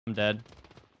I'm dead.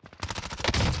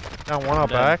 Down one out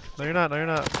back. No, you're not. No, you're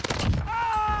not.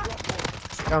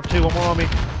 Down two. One more on me.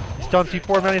 He's done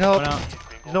C4. Man, need help.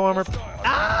 He's no armor.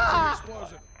 Ah!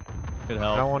 Good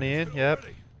help. Down one in. Yep.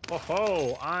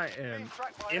 Oh, I am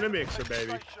in a mixer,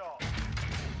 baby.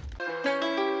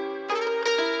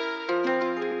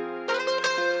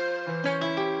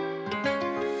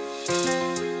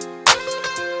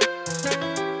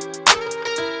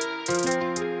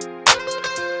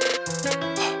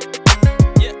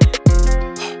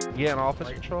 Yeah, an office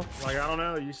control. Like, I don't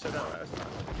know. You said that last time.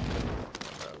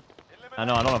 I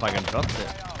don't know if I can trust it.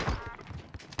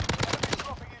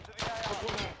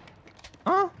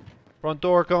 Huh? Front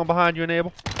door going behind you,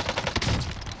 enable.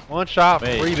 One shot.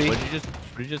 Wait, Freebie. what did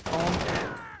you just call him?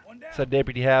 Said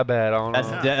Deputy Hadbad. I don't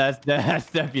know. That's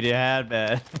Deputy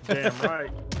Hadbad. Damn right,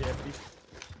 Deputy.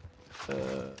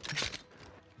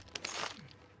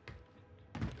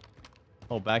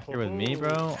 Oh, back here with me,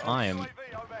 bro? I am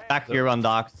back here on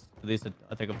docks. At least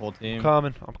I take a full team.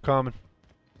 I'm coming.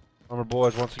 Armor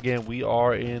boys, once again, we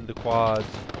are in the quads.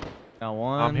 Got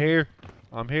one. I'm here.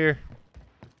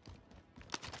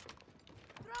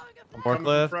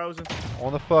 Forklift.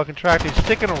 On the fucking track. He's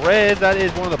sticking to reds. That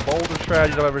is one of the boldest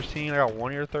strategies I've ever seen. I got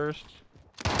 1 year thirst.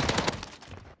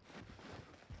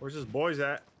 Where's his boys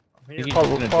at? Call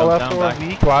left door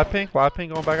weak. Live pink going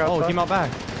back outside. Oh, he came out back.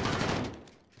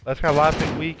 Let's got live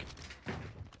pink weak.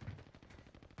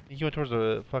 He went towards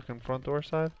the fucking front door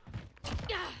side.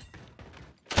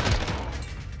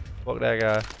 Fuck that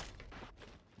guy. Is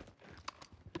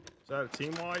that a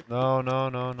team wipe? No.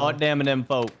 Oh, damn it,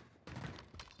 info.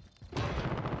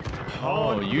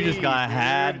 Oh, you just got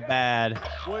had bad.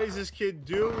 What is this kid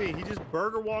doing? He just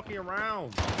burger walking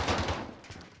around.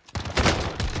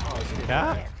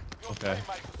 Yeah? Okay.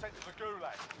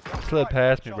 Slid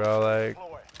past me, bro. Like,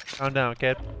 calm down,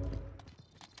 kid.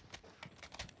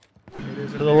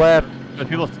 To the left. There's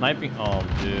people sniping. Oh,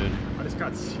 dude. I just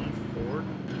got C4.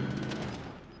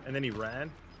 And then he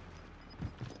ran.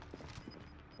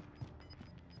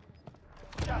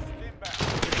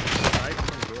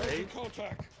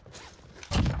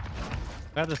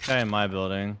 I got this guy in my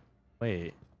building.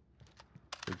 Wait.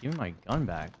 Dude, give me my gun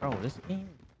back. Bro, this game.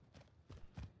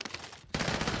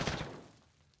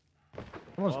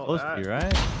 Someone's supposed to be,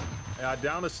 right? Yeah,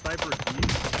 down the sniper's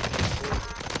deep.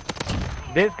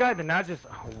 This guy did not just.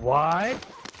 What?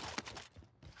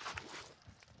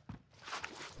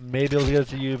 Maybe he'll get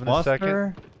to you in a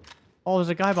second. Oh, there's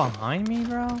a guy behind me,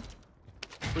 bro.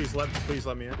 Please let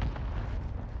me in.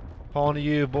 Calling to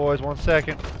you, boys. 1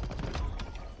 second.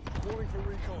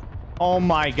 Oh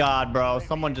my god, bro.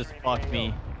 Someone just fucked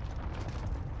me.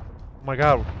 Oh my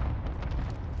god.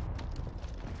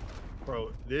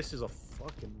 Bro, this is a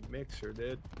fucking mixer,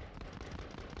 dude.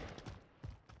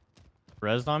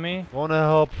 Rezzed on me? Wanna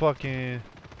help fucking.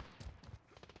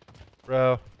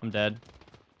 Bro. I'm dead.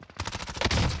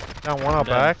 Down one out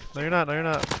back. No, you're not.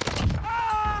 Down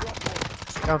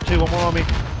two. One more on me.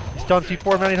 He's done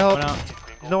C4. Man, need help.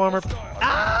 He's no armor.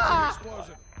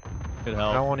 Good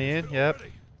help. Down one in. Yep.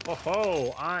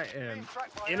 Oh, I am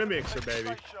in a mixer,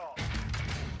 baby.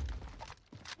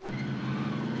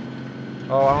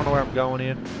 Oh, I don't know where I'm going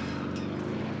in.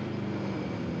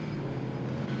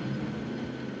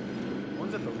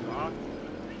 One's at the rock.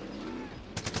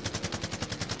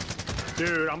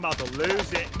 Dude, I'm about to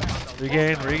lose it.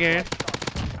 Regain.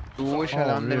 Uy, ¿a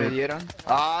dónde me dieron?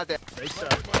 Ah,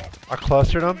 I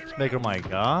clustered them. Make Oh them, my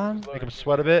god. make them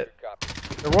sweat a bit.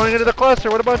 They're running into the cluster.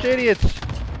 What a bunch of idiots.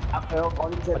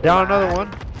 Down another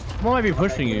one. Someone might be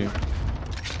pushing you.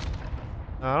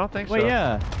 No, I don't think so. Wait,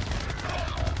 yeah.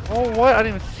 Oh, what? I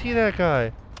didn't even see that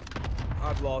guy.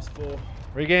 I've lost full.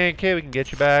 Regain, kid. We can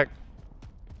get you back.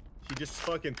 He just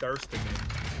fucking thirsted me.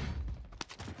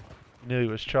 Knew he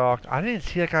was chalked. I didn't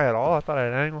see that guy at all. I thought I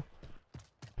had an angle.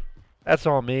 That's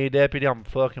on me, deputy. I'm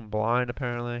fucking blind,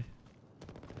 apparently.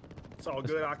 It's all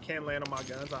good. I can land on my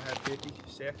guns. I have 50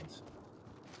 seconds.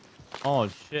 Oh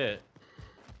shit.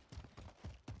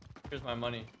 Here's my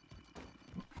money.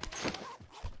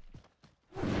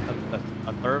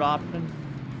 A third option?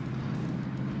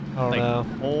 I don't know.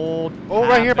 Old. Oh,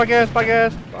 right here, by gas.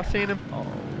 I seen him. Oh.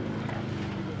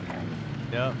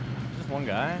 Yep. Just one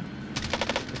guy.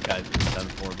 This guy's done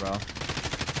for, bro.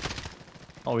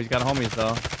 Oh, he's got homies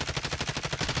though.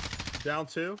 Down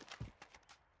two.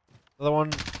 Another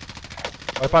one.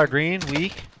 Right by green,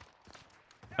 weak.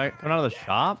 Coming out of the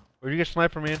shop? Where'd you get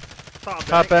sniped from, man?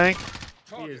 Top bank.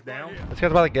 He is down. This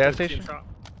guy's by the gas station.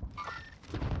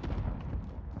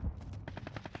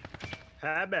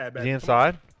 Is he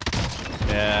inside?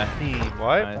 Yeah.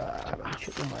 What? Nice.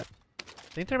 I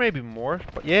think there may be more.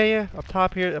 But yeah, up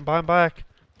top here and behind back.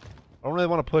 I don't really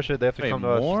want to push it. They have to Wait, come to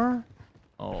us. more?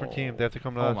 Oh. Different team. They have to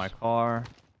come to Oh, us. my car.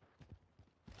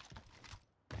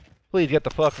 Please get the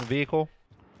fucking vehicle.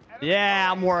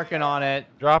 Yeah, I'm working on it.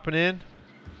 Dropping in.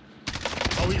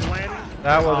 Oh, he's landing?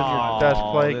 That wasn't your best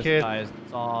play, this kid. guy is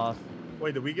sauce.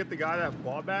 Wait, did we get the guy that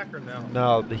bought back or no?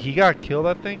 No, he got killed,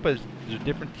 I think, but there's a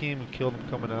different team who killed him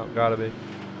coming out. Gotta be.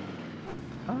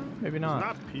 Maybe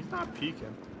not. He's not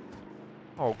peeking.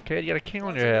 Oh, kid, you got a king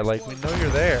on your head. Like, we know you're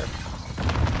there.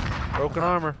 Broken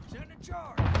armor.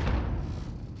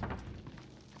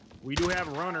 We do have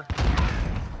a runner.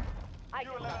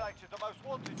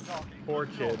 Poor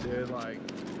kid, dude. Like,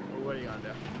 what are you gonna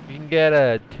do? You can get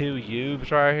 2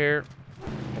 Ubes right here.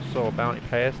 Also a bounty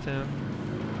past him.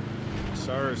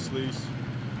 Sir, Sleece.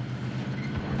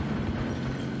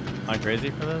 Am I crazy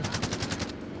for this?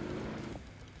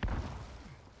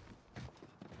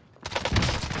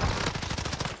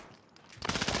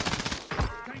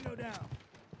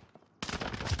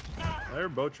 They're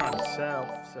both trying to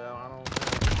sell, so I don't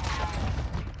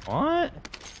know. What?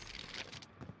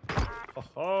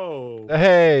 Oh,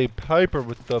 Hey, Piper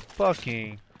with the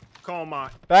fucking call my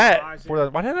bat. eyes For in.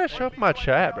 the, why didn't that show up in my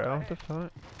chat, bro? What the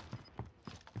fuck?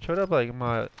 Showed up like in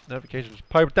my notifications.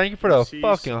 Piper, thank you for the Sees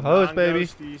fucking hose, baby.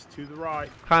 ghosties to the right.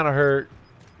 Kinda hurt.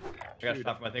 I got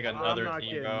shot from, I think, another I'm not team,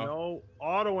 getting bro. no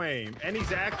auto aim, and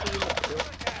he's actually.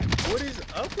 What is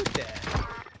up with that?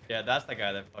 Yeah, that's the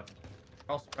guy that fucking.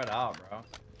 They're all spread out, bro.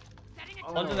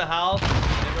 Oh. One's in the house.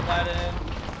 Nigga light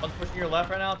in. One's pushing your left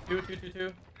right now. Two.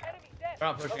 They're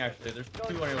not pushing, actually. There's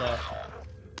 2 on your left.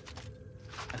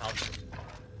 The house.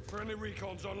 Friendly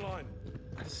recon's online.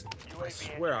 I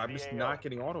swear, I'm just not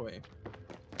getting auto aim.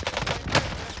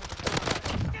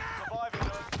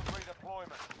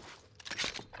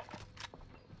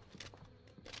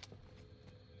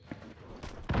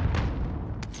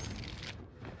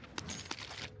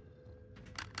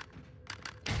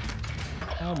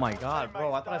 Oh my god,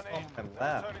 bro. I thought I saw him on my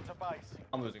left.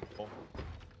 I'm losing control.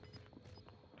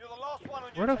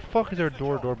 Where the fuck is their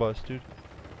door bus, dude?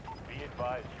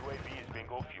 Are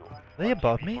they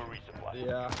above me?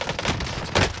 Yeah.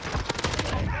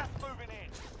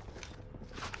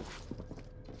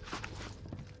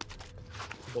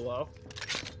 Below.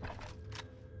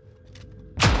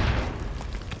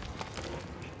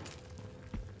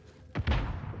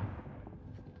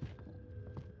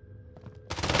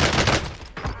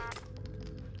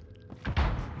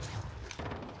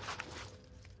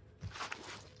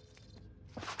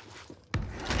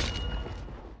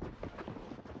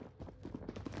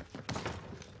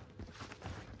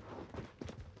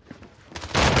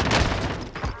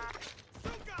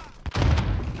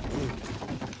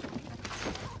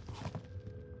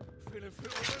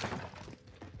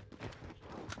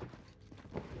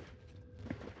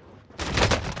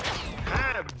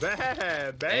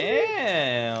 Bad, baby.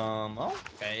 Damn.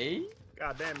 Okay.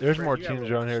 God damn. There's Brent, more you got a teams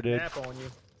little around here, dude. snap on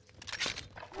you.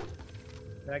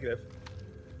 Negative.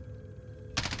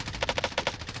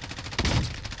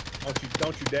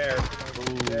 Don't you dare. Don't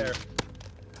you dare.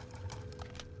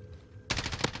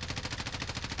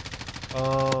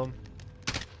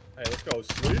 Hey, let's go,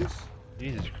 Sleece.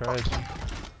 Jesus Christ.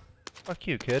 Fuck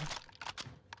you, kid. Is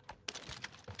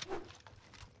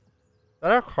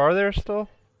that our car there still?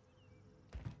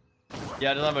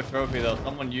 Yeah, I don't have a trophy though.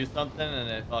 Someone used something and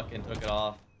they fucking took it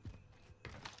off.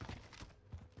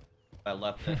 I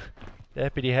left it.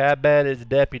 Deputy Habbat is a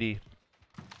deputy.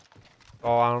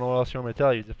 Oh, I don't know what else you want me to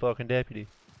tell you. He's a fucking deputy.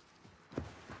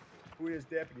 Who is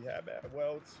Deputy Habbat?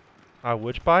 Well, it's...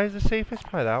 Which buy is the safest?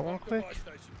 Probably that one quick.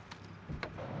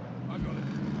 I got it.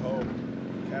 Oh,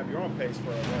 Cap, you're on pace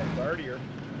for a 30er.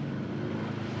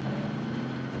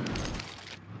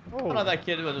 I don't know if that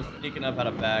kid was just sneaking up, had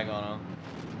a bag on him.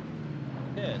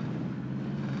 Kid.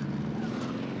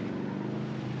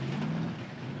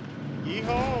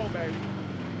 Yeehaw, baby.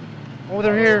 Oh,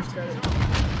 they're here.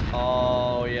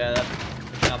 Oh, yeah.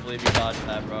 I can't believe you dodged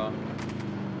that, bro.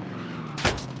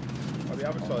 Oh, the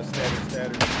other saw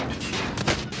standard.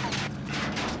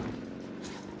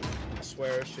 I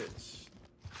swear, this shit's...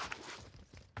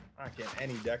 I can't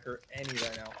any Decker, any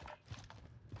right now.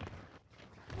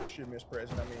 Shit, Miss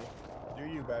President, I mean, do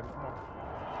you, baby, come on.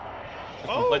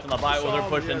 Oh, plates on the buy. Well, they're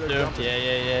pushing too.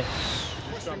 Yeah.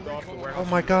 Just jumped off the warehouse. Oh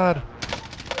my god.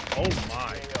 Oh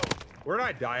my. Where did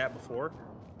I die at before?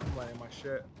 I'm laying my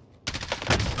shit.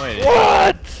 Wait.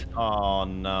 What? Oh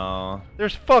no.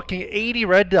 There's fucking 80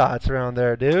 red dots around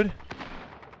there, dude.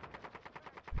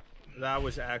 That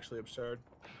was actually absurd.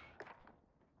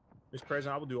 Mr.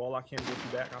 President, I will do all I can to get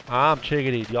you back. I'm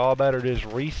chickadee. Y'all better just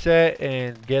reset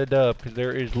and get it up because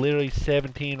there is literally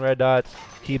 17 red dots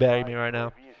teabagging me right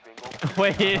now.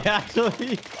 Wait,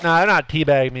 actually? Nah, they're not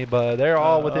teabagging me, but they're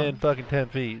all within fucking 10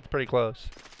 feet. It's pretty close.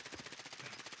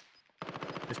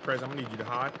 This Prez, I'm gonna need you to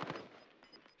hide.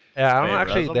 Yeah, I don't Wait,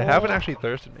 actually. They reservoir? haven't actually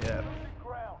thirsted me yet.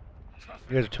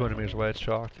 You guys are 200 meters away. It's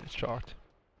chalked. It's chalked.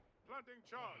 Planting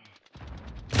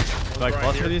charge. Do I Right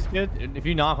cluster here. these kids? If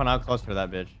you knock one, I'll cluster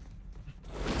that bitch.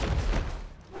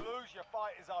 Lose, your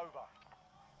fight is over.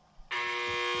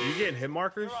 Are you getting hit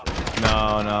markers?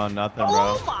 No, no, nothing, bro.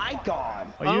 Oh my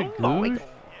god. Are you a goosh?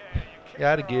 Yeah, I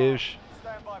had a goosh.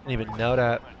 Stand by for Didn't even know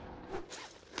that.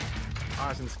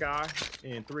 Eyes in the sky.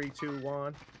 In 3, 2,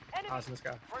 1. Eyes in the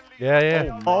sky. Yeah,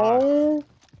 yeah. Oh! I'm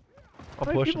How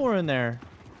many pushing. people are in there?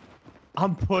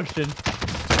 I'm pushing.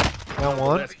 Down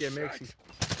one. Let's get Mixie.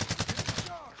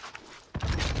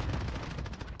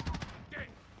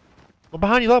 Well,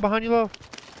 behind you, low. Behind you, low.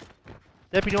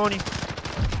 Deputy on you.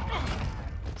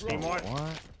 Team what?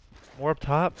 What? More up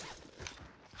top.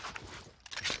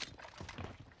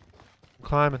 I'm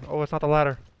climbing. Oh, it's not the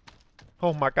ladder.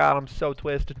 Oh my god, I'm so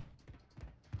twisted.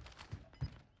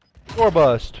 Door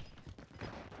bust.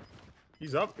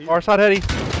 He's up. He's Far side heady.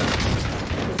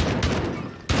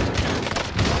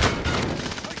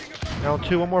 Down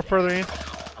two, one more further in. gas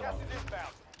is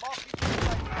inbound.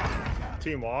 Marking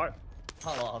Team what?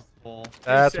 I lost full.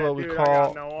 That's He said, what we "Dude, I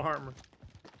call got no armor."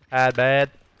 had bad.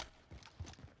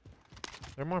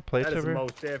 There are more plates That is over here?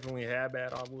 most definitely had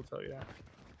bad. I will tell you that.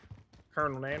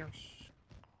 Colonel Nanners.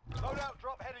 loadout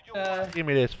drop headed your way. Give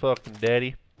me this fucking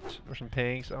daddy. Or some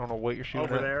pings. I don't know what you're shooting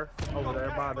Over at. there. Over there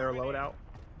by their loadout.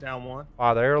 Down one.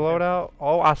 Oh, there loadout.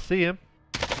 Oh, I see him.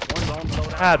 One's on the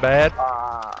loadout. Had bad.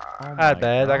 Oh Had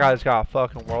bad. That guy's got a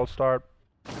fucking world start.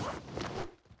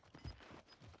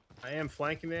 I am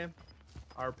flanking them.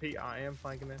 I repeat, I am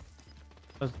flanking them.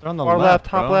 They're on the Far left,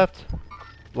 top bro. left.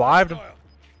 Live them.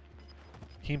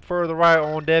 Keep further right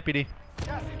on deputy.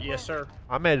 Yes, sir.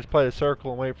 I may just play the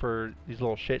circle and wait for these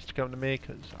little shits to come to me,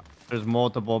 cause There's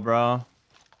multiple, bro.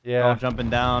 yeah, All jumping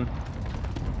down.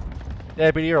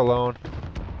 deputy, you're alone.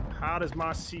 How does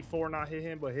my C4 not hit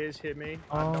him, but his hit me?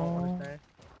 I don't understand.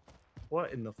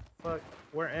 What in the fuck?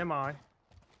 Where am I?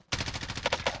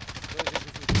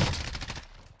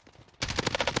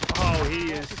 Oh,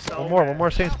 he is so One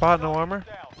more, same spot, no armor.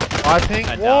 I think.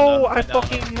 I downed Whoa, him, I I downed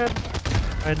fucking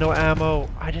I had no ammo.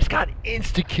 I just got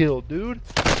insta killed, dude.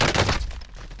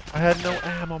 I had no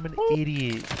ammo. I'm an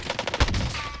idiot.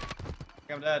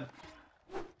 I'm dead.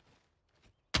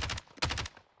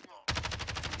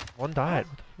 One died.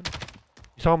 What the fuck?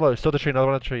 You saw him low. Still the tree. Another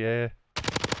one on the tree. Yeah,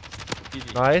 Easy.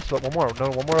 yeah. Nice. But one more. No,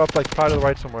 one more up, like probably to the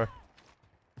right somewhere.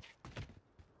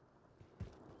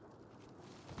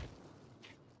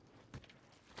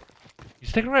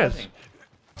 He's taking res.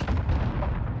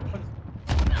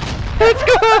 Let's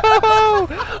go!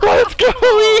 Let's go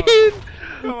in!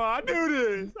 Come on, I do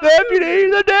this. Deputy!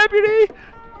 The deputy!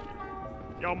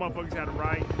 Y'all motherfuckers had it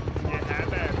right. Yeah, had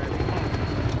that, baby.